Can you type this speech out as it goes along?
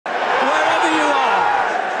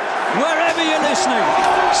Wherever you're listening,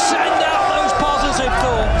 send out those positive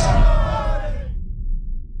thoughts.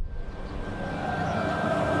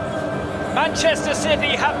 Manchester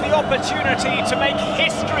City have the opportunity to make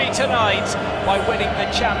history tonight by winning the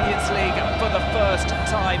Champions League for the first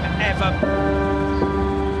time ever.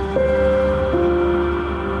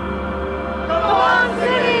 Come on,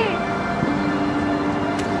 City!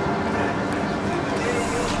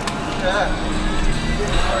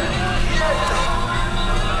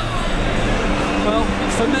 Well,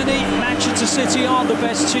 for many, Manchester City aren't the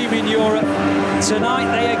best team in Europe.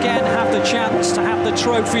 Tonight they again have the chance to have the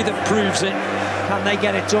trophy that proves it. Can they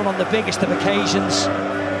get it done on the biggest of occasions?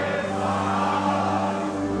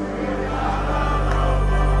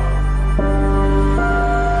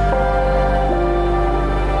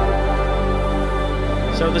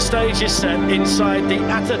 So the stage is set inside the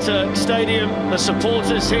Atatürk Stadium. The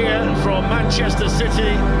supporters here from Manchester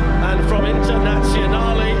City and from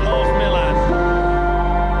Internazionale of Milan.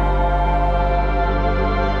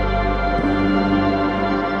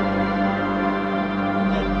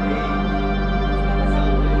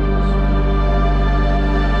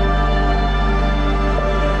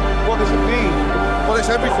 What does it mean? Well, it's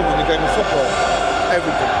everything in the game of football.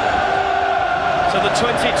 Everything. So the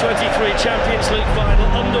 2023 Champions League final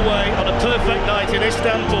underway on a perfect night in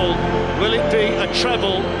Istanbul. Will it be a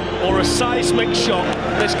treble or a seismic shock?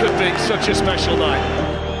 This could be such a special night.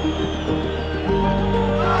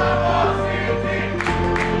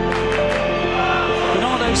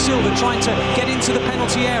 Bernardo Silva trying to get into the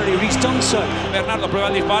penalty area. He's done so. Bernardo prueba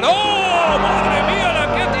el disparo. ¡Oh! ¡Madre mía la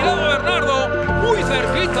que ha tirado Bernardo! Muy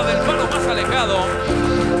cerquita del palo más alejado.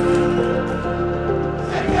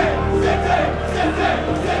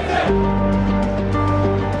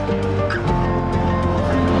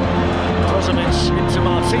 Brozovic into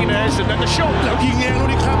Martinez and then the shot. แล้วยิงเองลูก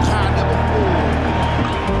นี้ข้ามคานครับ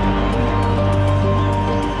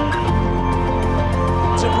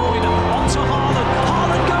De Bruyne onto Haaland.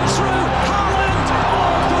 Haaland goes through. Haaland!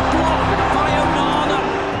 Oh, good block by Onana.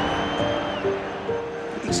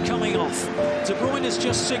 He's coming off. De Bruyne has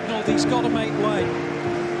just signalled he's got to make way.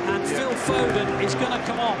 And Phil Foden is going to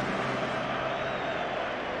come on.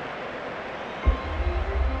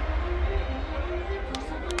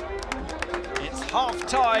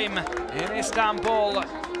 Half-time in Istanbul,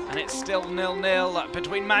 and it's still 0-0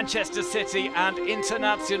 between Manchester City and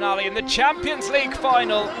Internazionale in the Champions League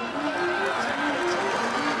final.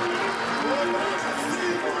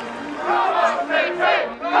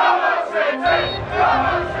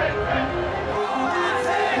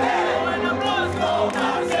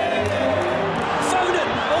 Foden,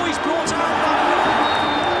 oh, he's brought out.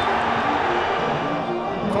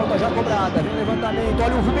 Falta já cobrada, vem levantamento,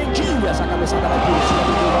 olha o Rubentinho, essa cabeçada vai por cima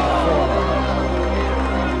do gol pra fora.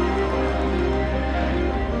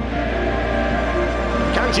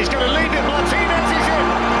 Kanji's going to lead it, Martinez is in.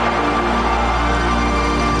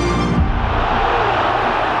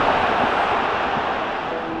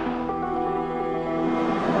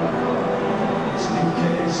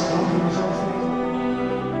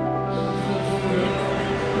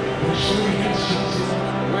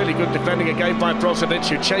 Really good defending again by Brozovic,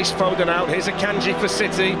 who chased Foden out. Here's a Kanji for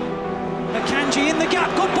City. Akanji in the gap,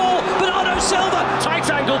 good ball, Bernardo Silva. Tight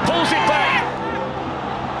angle, pulls it back.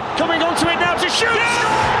 Coming onto it now to shoot.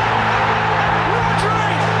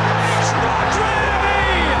 Rodri! It's Rodri!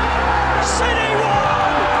 City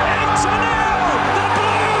won! It's a nil! The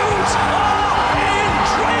Blues are in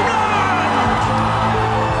dreamland!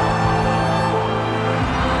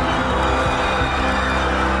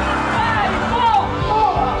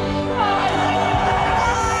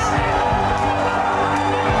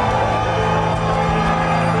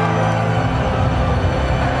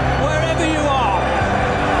 Wherever you are,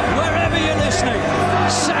 wherever you're listening,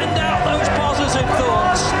 send out those positive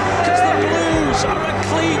thoughts, because the Blues are a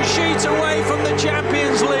clean sheet away from the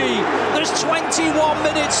Champions League. There's 21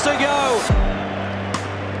 minutes to go.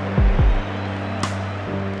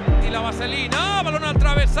 Y la vaselina, balón al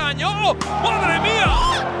travesaño. ¡Oh! ¡Madre mía!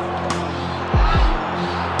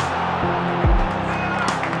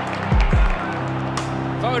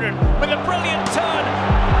 Foden with a brilliant turn.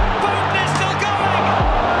 Foden is still going.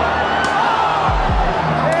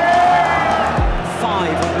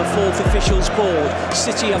 5 on the fourth official's board.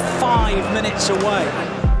 City are 5 minutes away.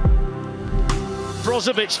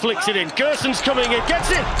 Brozovic flicks it in. Gerson's coming in,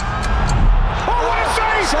 gets it. Oh, what a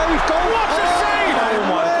save! Save goal! What a save! Oh my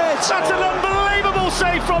word! That's an unbelievable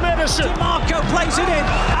save from Ederson. Marco plays it in,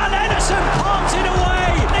 and Ederson palms it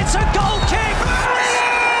away. It's a goal kick.